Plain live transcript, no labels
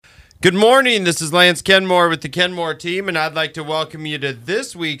Good morning. This is Lance Kenmore with the Kenmore team, and I'd like to welcome you to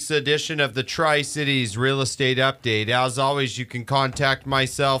this week's edition of the Tri-Cities Real Estate Update. As always, you can contact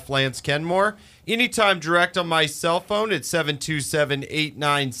myself, Lance Kenmore, anytime direct on my cell phone at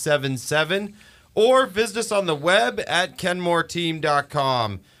 727-8977, or visit us on the web at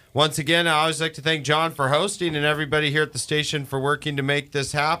kenmoreteam.com. Once again, I always like to thank John for hosting and everybody here at the station for working to make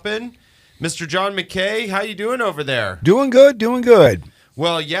this happen. Mr. John McKay, how you doing over there? Doing good.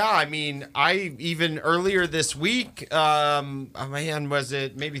 Well, yeah, I mean, I even earlier this week, was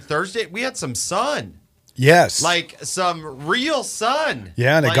it maybe Thursday? We had some sun. Yes. Like some real sun.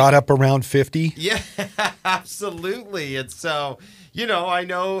 Yeah, and it got up around 50. Yeah, absolutely. And so, I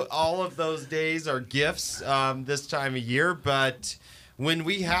know all of those days are gifts this time of year, but when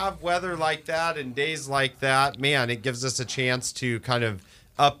we have weather like that and days like that, man, it gives us a chance to kind of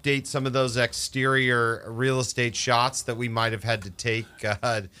update some of those exterior real estate shots that we might have had to take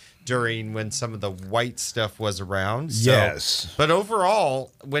during when some of the white stuff was around. So, yes. But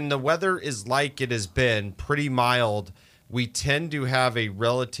overall, when the weather is like it has been, pretty mild, we tend to have a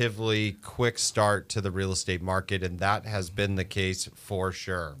relatively quick start to the real estate market, and that has been the case for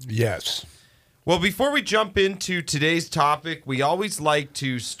sure. Yes. Well, before we jump into today's topic, we always like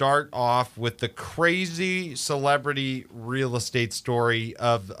to start off with the crazy celebrity real estate story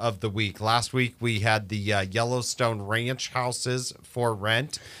of the week. Last week, we had the Yellowstone Ranch houses for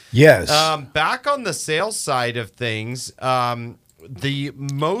rent. Yes. Back on the sales side of things, the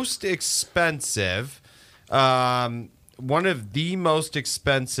most expensive, one of the most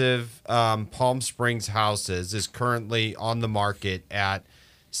expensive Palm Springs houses is currently on the market at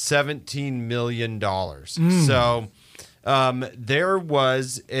 $17 million. So there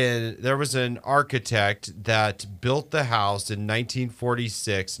was an architect that built the house in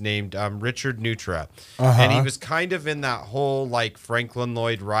 1946 named Richard Neutra. And he was kind of in that whole like Franklin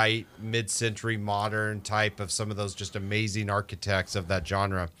Lloyd Wright mid-century modern type of some of those just amazing architects of that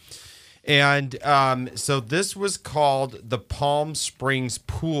genre. And so this was called the Palm Springs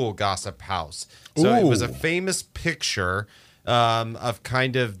Pool Gossip House. So It was a famous picture of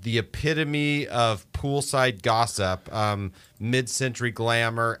kind of the epitome of poolside gossip, mid-century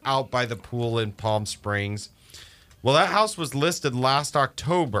glamour, out by the pool in Palm Springs. Well, that house was listed last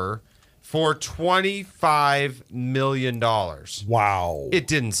October for $25 million. Wow. It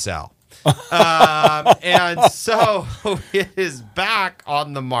didn't sell. And so it is back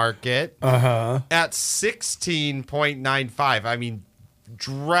on the market at 16.95. I mean,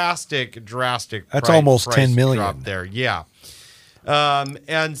 drastic That's almost price 10 million drop there. Yeah.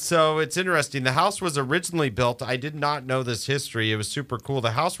 And so it's interesting. The house was originally built. I did not know this history. It was super cool. The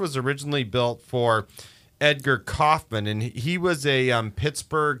house was originally built for Edgar Kaufman, and he was a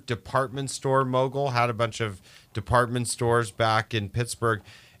Pittsburgh department store mogul, had a bunch of department stores back in Pittsburgh.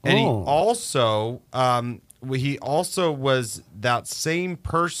 And he also was that same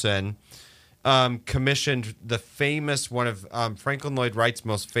person commissioned the famous one of Franklin Lloyd Wright's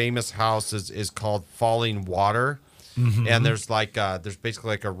most famous houses is called Falling Water. Mm-hmm. And there's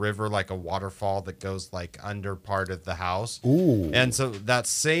basically like a river, like a waterfall that goes like under part of the house. Ooh. And so that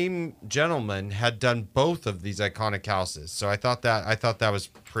same gentleman had done both of these iconic houses. So I thought that was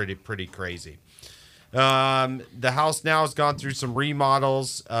pretty crazy. The house now has gone through some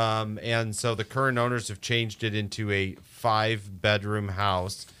remodels, and so the current owners have changed it into a 5-bedroom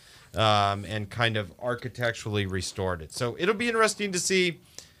house, and kind of architecturally restored it. So it'll be interesting to see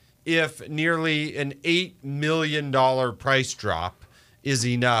if nearly an $8 million price drop is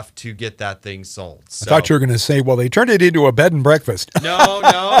enough to get that thing sold. So, I thought you were going to say, well, they turned it into a bed and breakfast.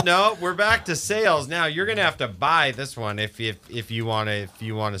 No. We're back to sales now. You're going to have to buy this one if you want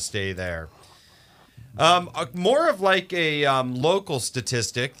to stay there. More of like a local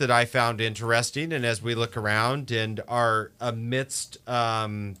statistic that I found interesting, and as we look around and are amidst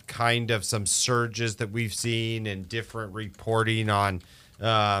kind of some surges that we've seen and different reporting on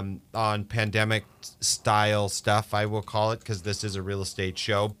pandemic style stuff, I will call it, because this is a real estate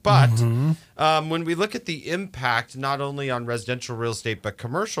show. But when we look at the impact, not only on residential real estate, but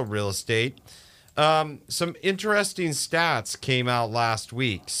commercial real estate, some interesting stats came out last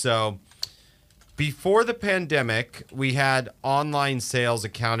week. So before the pandemic, we had online sales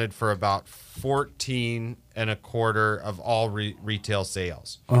accounted for about 14.25% of all retail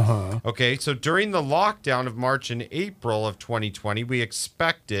sales. Okay, so during the lockdown of March and April of 2020, we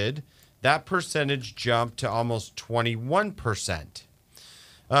expected that percentage jump to almost 21%.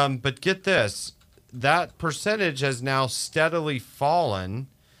 But get this, that percentage has now steadily fallen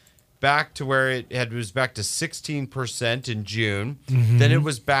back to where it was back to 16% in June. Then it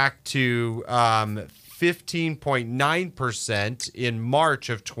was back to 15.9% in March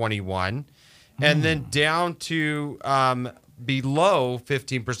of 21, and then down to below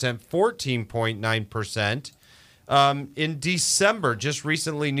 15%, 14.9% in December. Just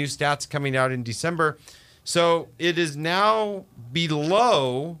recently, new stats coming out in December. So it is now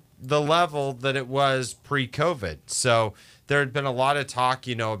below the level that it was pre-COVID. So there had been a lot of talk,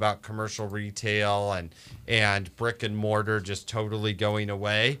 about commercial retail and brick and mortar just totally going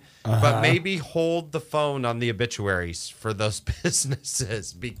away. But maybe hold the phone on the obituaries for those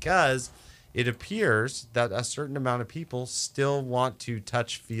businesses, because it appears that a certain amount of people still want to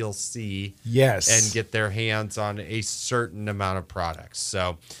touch, feel, see, and get their hands on a certain amount of products.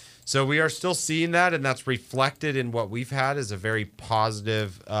 So we are still seeing that, and that's reflected in what we've had as a very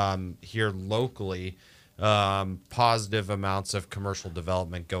positive here locally, positive amounts of commercial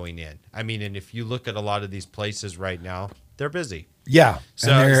development going in. I mean, and if you look at a lot of these places right now, they're busy. Yeah,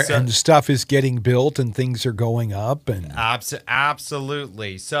 and stuff is getting built and things are going up. And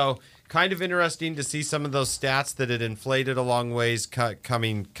absolutely. So kind of interesting to see some of those stats that had inflated a long ways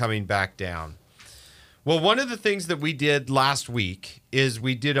coming back down. Well, one of the things that we did last week is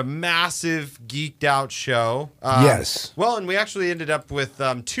we did a massive geeked out show. Yes. Well, and we actually ended up with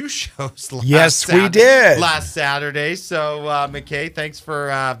 2 shows we did. Last Saturday. So, McKay, thanks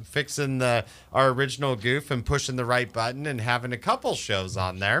for fixing our original goof and pushing the right button and having a couple shows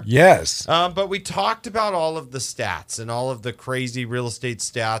on there. Yes. But we talked about all of the stats and all of the crazy real estate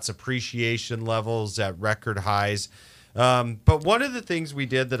stats, appreciation levels at record highs. But one of the things we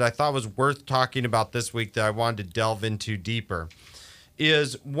did that I thought was worth talking about this week that I wanted to delve into deeper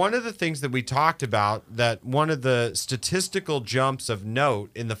is one of the things that we talked about, that one of the statistical jumps of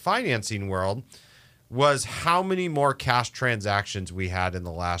note in the financing world was how many more cash transactions we had in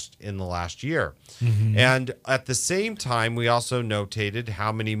the last year. Mm-hmm. And at the same time, we also notated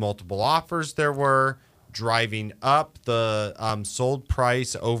how many multiple offers there were, driving up the sold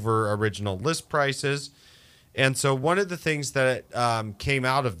price over original list prices. And so one of the things that came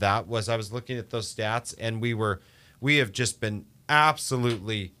out of that was I was looking at those stats, and we have just been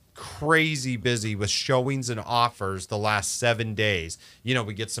absolutely crazy busy with showings and offers the last 7 days.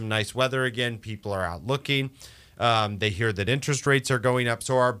 We get some nice weather again. People are out looking. They hear that interest rates are going up.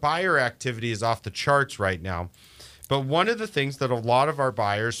 So our buyer activity is off the charts right now. But one of the things that a lot of our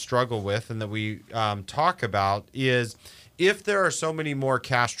buyers struggle with and that we talk about is, if there are so many more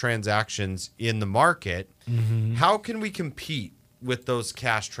cash transactions in the market, how can we compete with those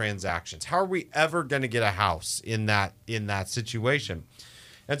cash transactions? How are we ever going to get a house in that situation?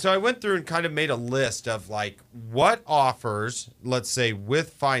 And so I went through and kind of made a list of what offers, let's say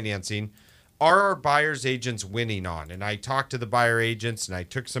with financing, are our buyer's agents winning on? And I talked to the buyer agents and I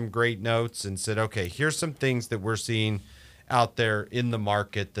took some great notes and said, okay, here's some things that we're seeing out there in the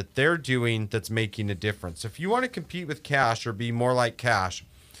market that they're doing that's making a difference. If you want to compete with cash or be more like cash,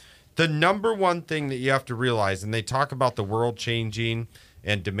 the number one thing that you have to realize, and they talk about the world changing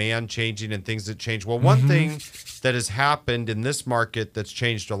and demand changing and things that change. Well, one thing that has happened in this market that's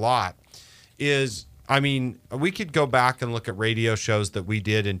changed a lot is, we could go back and look at radio shows that we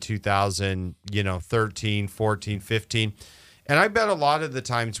did in 2013, 14, 15. And I bet a lot of the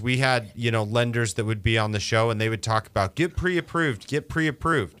times we had, lenders that would be on the show and they would talk about get pre-approved.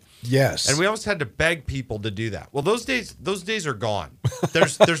 Yes. And we almost had to beg people to do that. Well, those days are gone.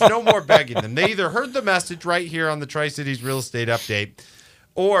 There's no more begging them. They either heard the message right here on the Tri-Cities Real Estate Update,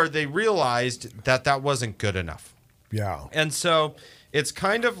 or they realized that wasn't good enough. Yeah. And so it's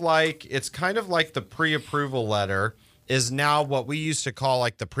kind of like the pre-approval letter is now what we used to call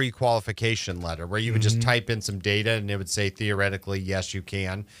the pre-qualification letter, where you would just type in some data and it would say theoretically, yes, you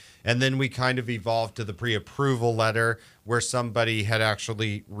can. And then we kind of evolved to the pre-approval letter where somebody had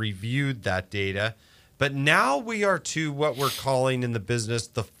actually reviewed that data. But now we are to what we're calling in the business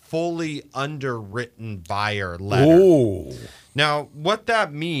the fully underwritten buyer letter. Ooh. Now, what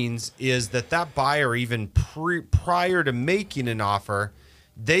that means is that buyer, even prior to making an offer,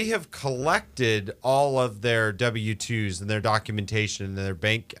 they have collected all of their W-2s and their documentation and their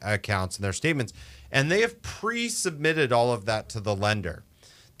bank accounts and their statements, and they have pre-submitted all of that to the lender.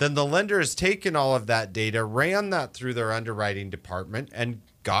 Then the lender has taken all of that data, ran that through their underwriting department, and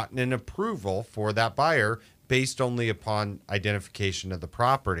gotten an approval for that buyer based only upon identification of the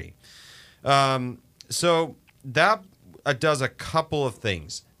property. So that does a couple of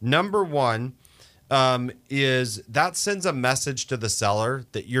things. Number one, is that sends a message to the seller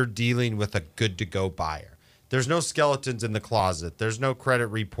that you're dealing with a good-to-go buyer. There's no skeletons in the closet. There's no credit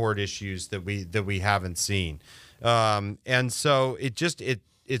report issues that we haven't seen. And so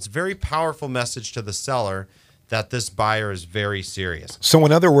it's very powerful message to the seller that this buyer is very serious. So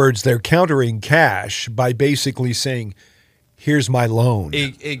in other words, they're countering cash by basically saying, here's my loan.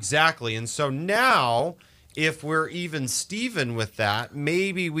 Exactly. And so now, if we're even Steven with that,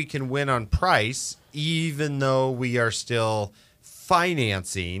 maybe we can win on price, even though we are still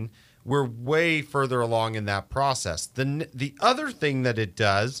financing. We're way further along in that process. The other thing that it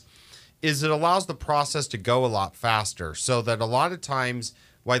does is it allows the process to go a lot faster, so that a lot of times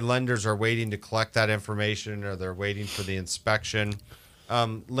why lenders are waiting to collect that information or they're waiting for the inspection,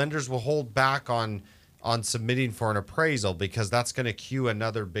 lenders will hold back on submitting for an appraisal because that's going to cue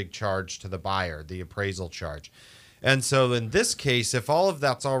another big charge to the buyer, the appraisal charge. And so in this case, if all of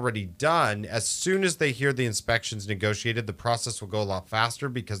that's already done, as soon as they hear the inspections negotiated, the process will go a lot faster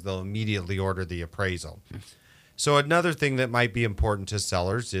because they'll immediately order the appraisal. So another thing that might be important to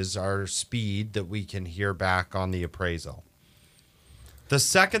sellers is our speed that we can hear back on the appraisal. The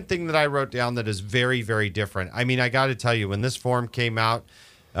second thing that I wrote down that is very, very different. I mean, I got to tell you, when this form came out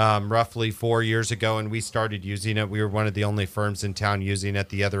roughly 4 years ago and we started using it, we were one of the only firms in town using it.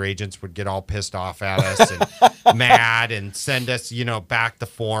 The other agents would get all pissed off at us and mad and send us, back the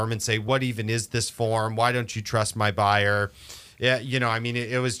form and say, what even is this form? Why don't you trust my buyer? Yeah,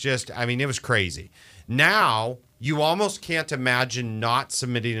 it was crazy. Now, you almost can't imagine not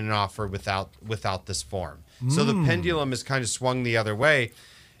submitting an offer without this form. So the pendulum has kind of swung the other way,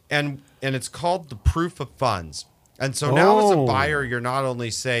 and it's called the proof of funds. And so now as a buyer, you're not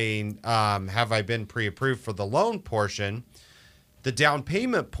only saying, have I been pre-approved for the loan portion, the down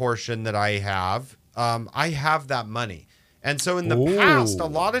payment portion that I have that money. And so in the past, a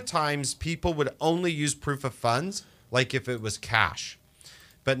lot of times people would only use proof of funds, like if it was cash.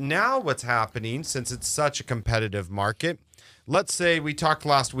 But now what's happening, since it's such a competitive market, let's say we talked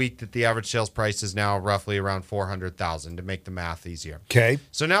last week that the average sales price is now roughly around $400,000 to make the math easier. Okay.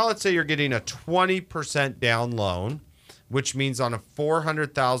 So now let's say you're getting a 20% down loan, which means on a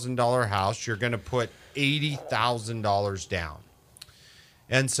 $400,000 house, you're going to put $80,000 down.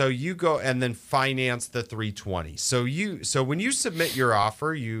 And so you go and then finance the $320,000. So when you submit your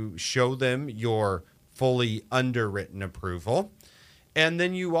offer, you show them your fully underwritten approval. And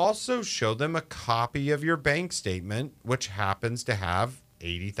then you also show them a copy of your bank statement, which happens to have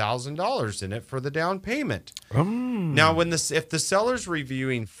 $80,000 in it for the down payment. Now, if the seller's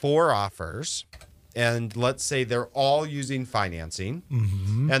reviewing 4 offers, and let's say they're all using financing,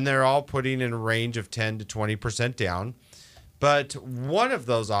 and they're all putting in a range of 10 to 20% down, but one of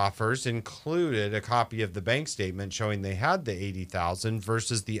those offers included a copy of the bank statement showing they had the $80,000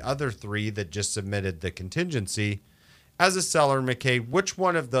 versus the other 3 that just submitted the contingency. As a seller, McKay, which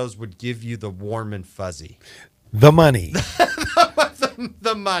one of those would give you the warm and fuzzy? The money.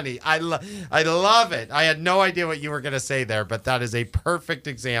 The money. I love it. I had no idea what you were going to say there, but that is a perfect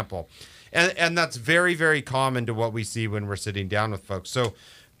example. And that's very, very common to what we see when we're sitting down with folks. So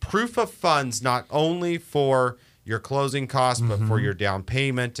proof of funds, not only for your closing costs, but for your down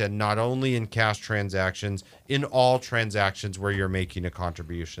payment, and not only in cash transactions, in all transactions where you're making a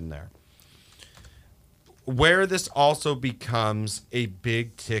contribution there. Where this also becomes a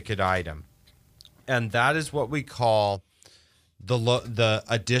big ticket item, and that is what we call the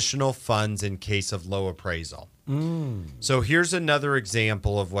additional funds in case of low appraisal. So here's another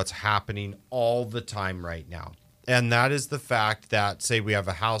example of what's happening all the time right now. And that is the fact that, say we have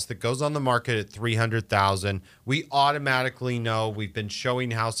a house that goes on the market at $300,000. We automatically know, we've been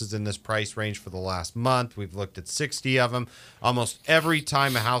showing houses in this price range for the last month. We've looked at 60 of them. Almost every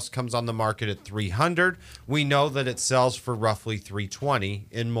time a house comes on the market at $300,000, we know that it sells for roughly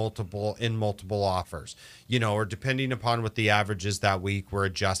 $320,000 in multiple offers. Or depending upon what the average is that week, we're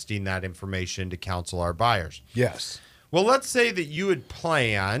adjusting that information to counsel our buyers. Yes. Well, let's say that you had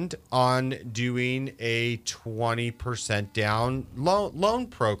planned on doing a 20% down loan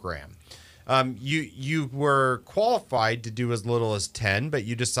program. You were qualified to do as little as 10, but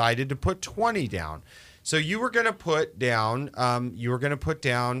you decided to put 20 down. So you were going to put down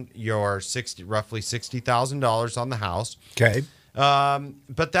your roughly $60,000 on the house. Okay.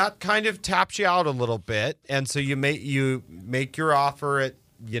 But that kind of taps you out a little bit, and so you make your offer at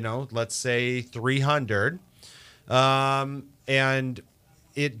let's say $300,000. And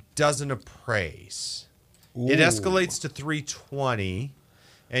it doesn't appraise. It escalates to $320,000,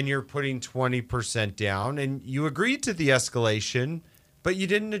 and you're putting 20% down, and you agreed to the escalation, but you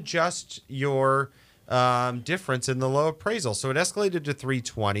didn't adjust your difference in the low appraisal. So it escalated to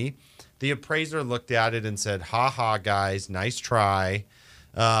 $320,000. The appraiser looked at it and said, "Ha, guys, nice try.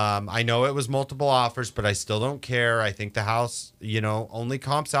 I know it was multiple offers, but I still don't care. I think the house, only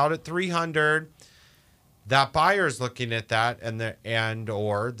comps out at $300,000. That buyer's looking at that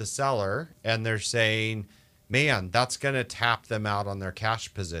or the seller, and they're saying, man, that's going to tap them out on their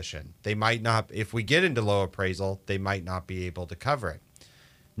cash position. They might not, if we get into low appraisal, they might not be able to cover it.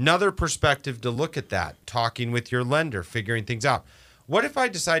 Another perspective to look at that, talking with your lender, figuring things out. What if I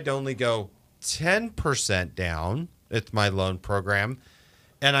decide to only go 10% down with my loan program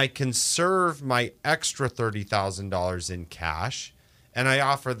and I conserve my extra $30,000 in cash and I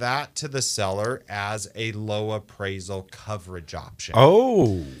offer that to the seller as a low appraisal coverage option?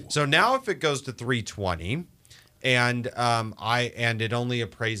 Oh. So now if it goes to 320 and it only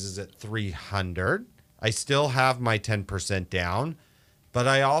appraises at 300, I still have my 10% down, but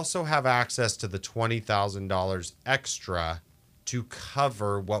I also have access to the $20,000 extra to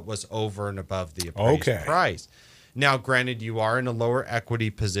cover what was over and above the appraised price. Now, granted, you are in a lower equity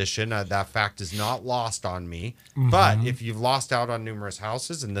position. That fact is not lost on me. Mm-hmm. But if you've lost out on numerous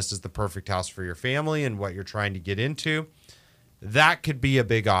houses and this is the perfect house for your family and what you're trying to get into, that could be a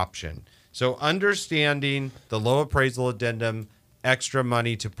big option. So understanding the low appraisal addendum, extra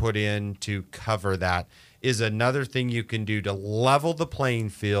money to put in to cover that is another thing you can do to level the playing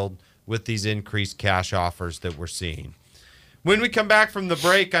field with these increased cash offers that we're seeing. When we come back from the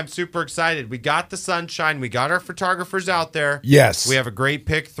break, I'm super excited. We got the sunshine. We got our photographers out there. Yes. We have a great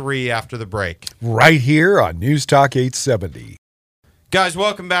pick 3 after the break. Right here on News Talk 870. Guys,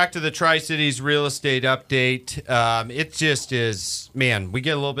 welcome back to the Tri-Cities Real Estate Update. It just is, man, we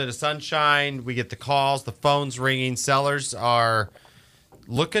get a little bit of sunshine. We get the calls, the phones ringing. Sellers are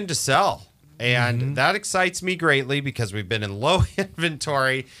looking to sell. And that excites me greatly because we've been in low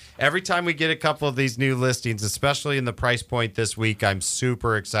inventory. Every time we get a couple of these new listings, especially in the price point this week, I'm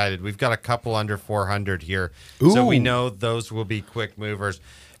super excited. We've got a couple under 400 here. Ooh. So we know those will be quick movers.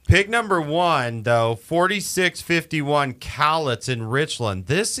 Pick number 1, though, 4651 Cowlitz in Richland.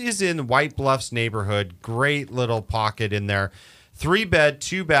 This is in White Bluffs neighborhood. Great little pocket in there. 3-bed,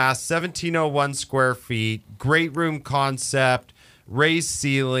 2-bath, 1,701 square feet. Great room concept. Raised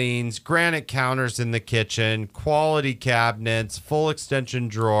ceilings, granite counters in the kitchen, quality cabinets, full extension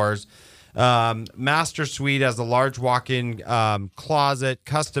drawers. Master suite has a large walk-in closet,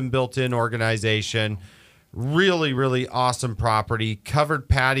 custom built-in organization. Really, really awesome property. Covered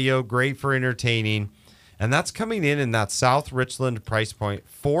patio, great for entertaining. And that's coming in that South Richland price point,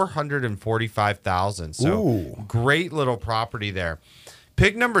 $445,000. So great little property there.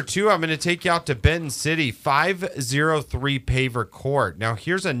 Pick number 2, I'm going to take you out to Benton City, 503 Paver Court. Now,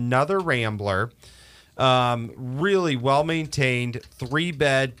 here's another Rambler. Really well-maintained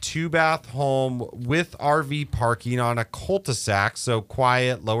 3-bed, 2-bath home with RV parking on a cul-de-sac. So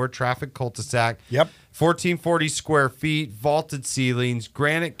quiet, lower traffic cul-de-sac. Yep. 1,440 square feet, vaulted ceilings,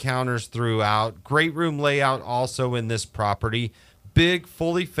 granite counters throughout. Great room layout also in this property. Big,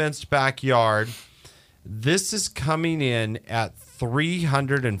 fully fenced backyard. This is coming in at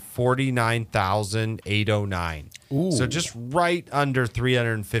 $349,809. So just right under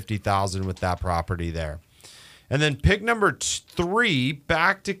 $350,000 with that property there. And then pick number 3,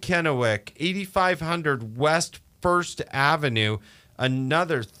 back to Kennewick, 8500 West 1st Avenue.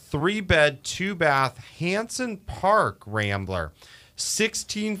 Another 3-bed, 2-bath Hanson Park Rambler.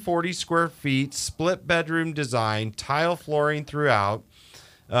 1,640 square feet, split bedroom design, tile flooring throughout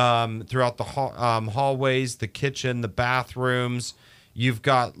the hallways, the kitchen, the bathrooms. You've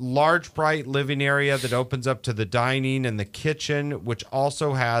got large, bright living area that opens up to the dining and the kitchen, which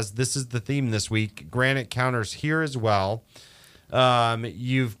also has, this is the theme this week, granite counters here as well.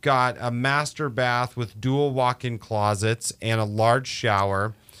 You've got a master bath with dual walk-in closets and a large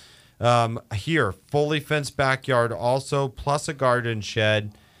shower. Here, fully fenced backyard also, plus a garden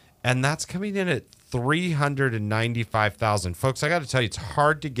shed. And that's coming in at $395,000. Folks, I got to tell you, it's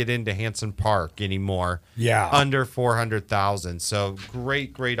hard to get into Hanson Park anymore. Yeah. Under $400,000. So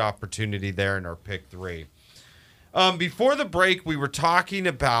great opportunity there in our pick 3. Before the break, we were talking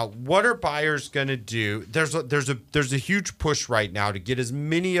about what are buyers going to do. There's a huge push right now to get as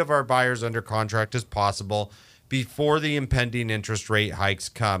many of our buyers under contract as possible before the impending interest rate hikes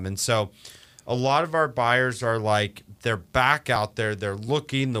come. And so a lot of our buyers are like, they're back out there. They're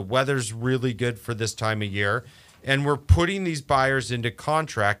looking. The weather's really good for this time of year. And we're putting these buyers into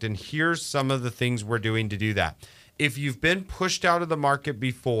contract. And here's some of the things we're doing to do that. If you've been pushed out of the market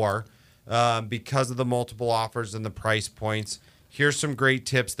before because of the multiple offers and the price points, here's some great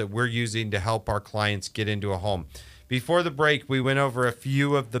tips that we're using to help our clients get into a home. Before the break, we went over a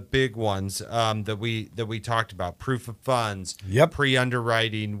few of the big ones that we talked about: proof of funds,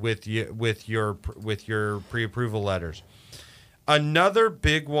 pre-underwriting with your pre-approval letters. Another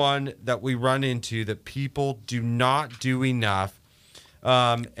big one that we run into that people do not do enough,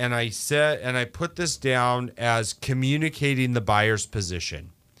 and I put this down as communicating the buyer's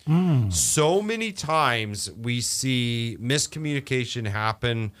position. So many times we see miscommunication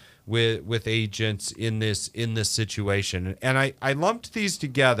happen with agents in this situation, and I lumped these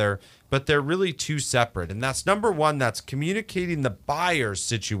together, but they're really two separate. And that's number one, that's communicating the buyer's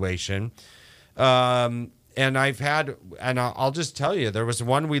situation. And I'll just tell you, there was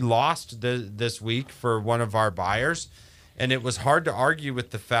one we lost this week for one of our buyers, and it was hard to argue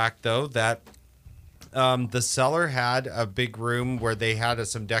with the fact though that the seller had a big room where they had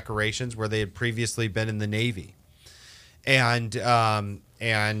some decorations where they had previously been in the Navy. And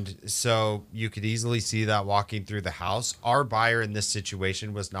so you could easily see that walking through the house. Our buyer in this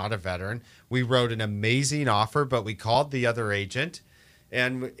situation was not a veteran. We wrote an amazing offer, but we called the other agent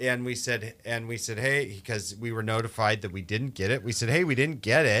and we said, hey, because we were notified that we didn't get it. We said, hey, we didn't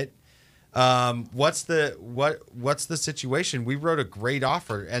get it. What's the situation? We wrote a great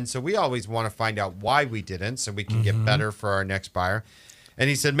offer. And so we always want to find out why we didn't so we can get better for our next buyer. And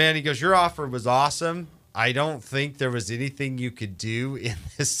he said, man, he goes, your offer was awesome. I don't think there was anything you could do in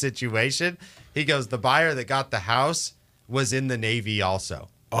this situation. He goes, the buyer that got the house was in the Navy also.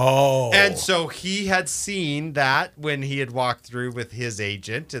 Oh. And so he had seen that when he had walked through with his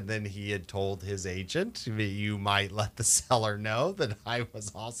agent, and then he had told his agent, you might let the seller know that I was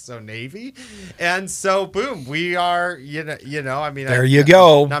also Navy. And so, boom, we are, I mean, there you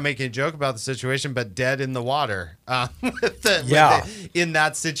go. Not making a joke about the situation, but dead in the water in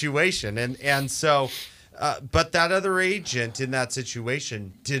that situation. And so, but that other agent in that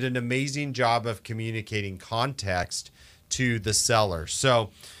situation did an amazing job of communicating context to the seller.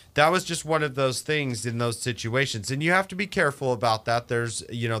 So that was just one of those things in those situations. And you have to be careful about that. There's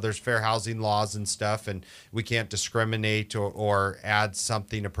fair housing laws and stuff, and we can't discriminate or add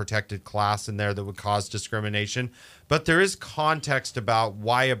something, a protected class in there that would cause discrimination. But there is context about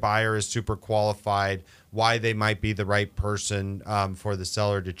why a buyer is super qualified, why they might be the right person for the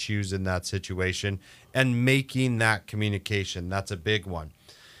seller to choose in that situation, and making that communication. That's a big one.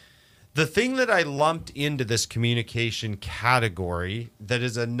 The thing that I lumped into this communication category that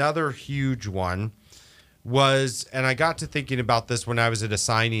is another huge one was, and I got to thinking about this when I was at a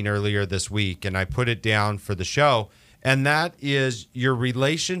signing earlier this week, and I put it down for the show, and that is your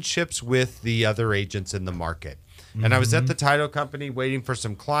relationships with the other agents in the market. And I was at the title company waiting for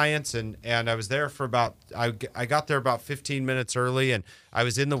some clients, and I was there for I got there about 15 minutes early, and I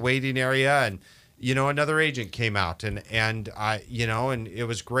was in the waiting area, and another agent came out and I, and it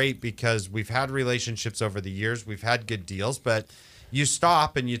was great because we've had relationships over the years. We've had good deals, but you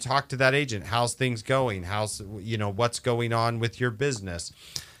stop and you talk to that agent. How's things going? What's going on with your business?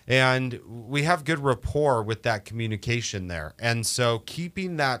 And we have good rapport with that communication there. And so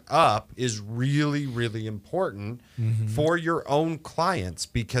keeping that up is really, really important for your own clients,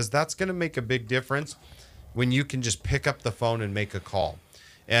 because that's going to make a big difference when you can just pick up the phone and make a call.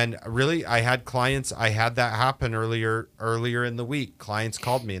 And really, I had clients, I had that happen earlier in the week. Clients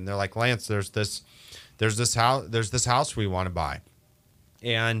called me and they're like, Lance, there's this house we want to buy.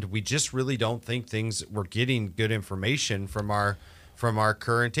 And we just really don't think we're getting good information from our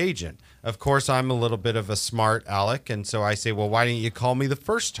current agent. Of course, I'm a little bit of a smart aleck, and so I say, well, why didn't you call me the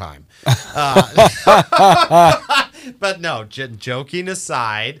first time? But no, joking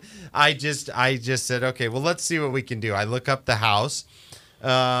aside, I just said, okay, well, let's see what we can do. I look up the house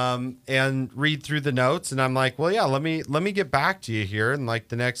and read through the notes, and I'm like, well, yeah, let me get back to you here in like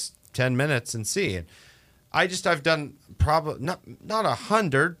the next 10 minutes and see. And I've done probably not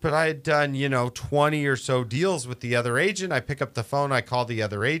 100, but I had done 20 or so deals with the other agent. I pick up the phone, I call the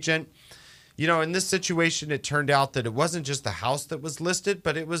other agent. In this situation, it turned out that it wasn't just the house that was listed,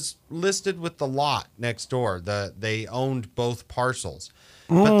 but it was listed with the lot next door. They owned both parcels,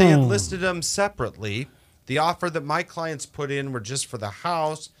 but they had listed them separately. The offer that my clients put in were just for the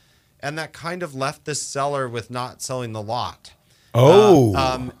house, and that kind of left the seller with not selling the lot.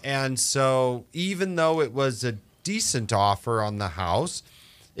 And so even though it was a decent offer on the house,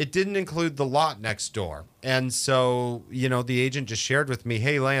 it didn't include the lot next door. And so, the agent just shared with me,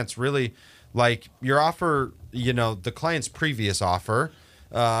 hey, Lance, really, like your offer, the client's previous offer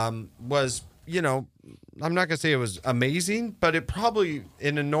was, I'm not going to say it was amazing, but it probably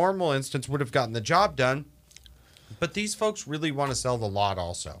in a normal instance would have gotten the job done. But these folks really want to sell the lot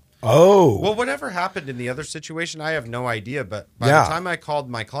also. Oh. Well, whatever happened in the other situation, I have no idea. But by the time I called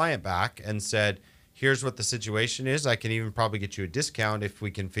my client back and said, here's what the situation is, I can even probably get you a discount if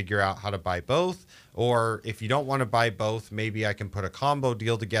we can figure out how to buy both. Or if you don't want to buy both, maybe I can put a combo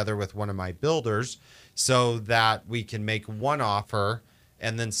deal together with one of my builders so that we can make one offer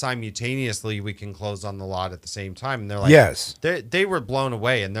and then simultaneously we can close on the lot at the same time. And they're like, Yes. they were blown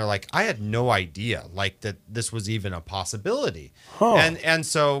away, and they're like, I had no idea like that this was even a possibility. Huh. And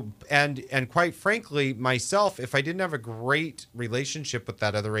so quite frankly, myself, if I didn't have a great relationship with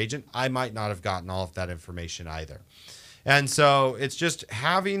that other agent, I might not have gotten all of that information either. And so it's just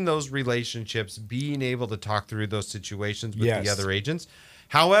having those relationships, being able to talk through those situations with Yes. the other agents.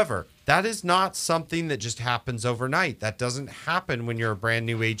 However, that is not something that just happens overnight. That doesn't happen when you're a brand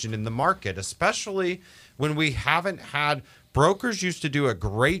new agent in the market, especially when we haven't had brokers used to do a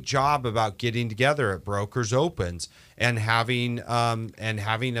great job about getting together at brokers opens and having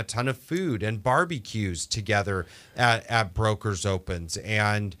a ton of food and barbecues together at brokers opens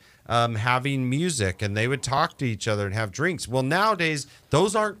and having music, and they would talk to each other and have drinks. Well, nowadays,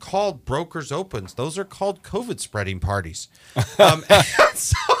 those aren't called brokers opens. Those are called COVID spreading parties.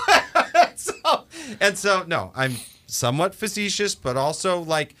 And so, no, I'm somewhat facetious, but also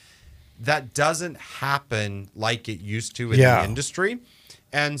like that doesn't happen like it used to in the industry.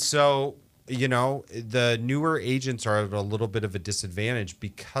 And so, the newer agents are at a little bit of a disadvantage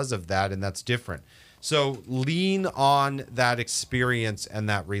because of that, and that's different. So lean on that experience and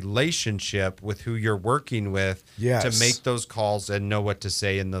that relationship with who you're working with to make those calls and know what to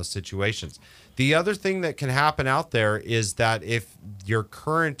say in those situations. The other thing that can happen out there is that if your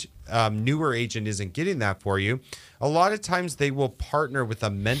current newer agent isn't getting that for you, a lot of times they will partner with a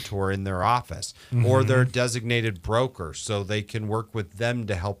mentor in their office or their designated broker so they can work with them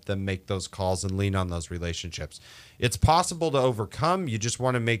to help them make those calls and lean on those relationships. It's possible to overcome. You just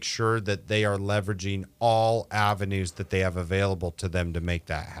want to make sure that they are leveraging all avenues that they have available to them to make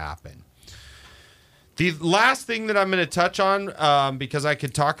that happen. The last thing that I'm going to touch on, because I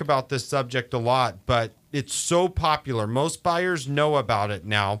could talk about this subject a lot, but it's so popular. Most buyers know about it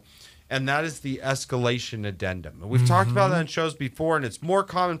now, and that is the escalation addendum. We've talked about that on shows before, and it's more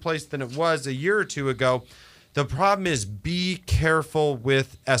commonplace than it was a year or two ago. The problem is be careful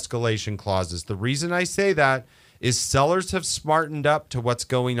with escalation clauses. The reason I say that is sellers have smartened up to what's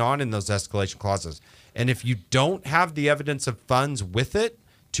going on in those escalation clauses. And if you don't have the evidence of funds with it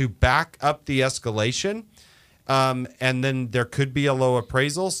to back up the escalation, and then there could be a low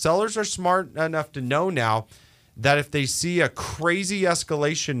appraisal, sellers are smart enough to know now that if they see a crazy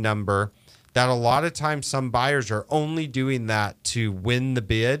escalation number, that a lot of times some buyers are only doing that to win the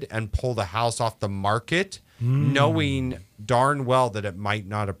bid and pull the house off the market, knowing darn well that it might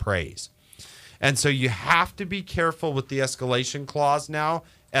not appraise. And so you have to be careful with the escalation clause now,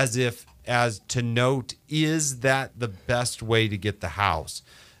 as to note, is that the best way to get the house?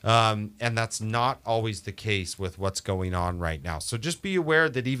 And that's not always the case with what's going on right now. So just be aware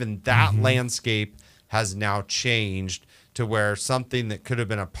that even that landscape has now changed to where something that could have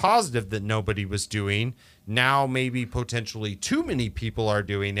been a positive that nobody was doing, now maybe potentially too many people are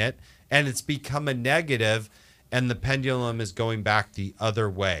doing it, and it's become a negative, and the pendulum is going back the other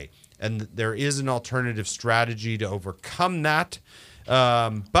way. And there is an alternative strategy to overcome that.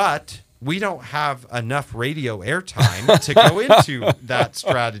 But we don't have enough radio airtime to go into that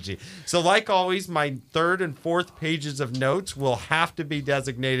strategy. So like always, my third and fourth pages of notes will have to be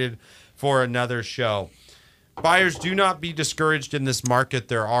designated for another show. Buyers, do not be discouraged in this market.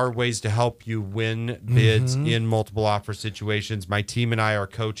 There are ways to help you win bids in multiple offer situations. My team and I are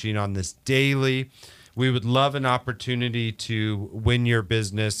coaching on this daily. We would love an opportunity to win your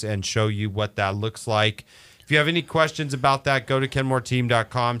business and show you what that looks like. If you have any questions about that, go to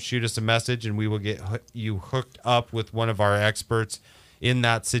kenmoreteam.com, shoot us a message, and we will get you hooked up with one of our experts in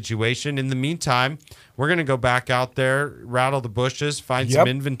that situation. In the meantime, we're going to go back out there, rattle the bushes, find some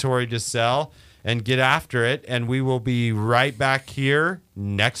inventory to sell, and get after it. And we will be right back here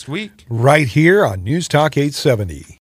next week. Right here on News Talk 870.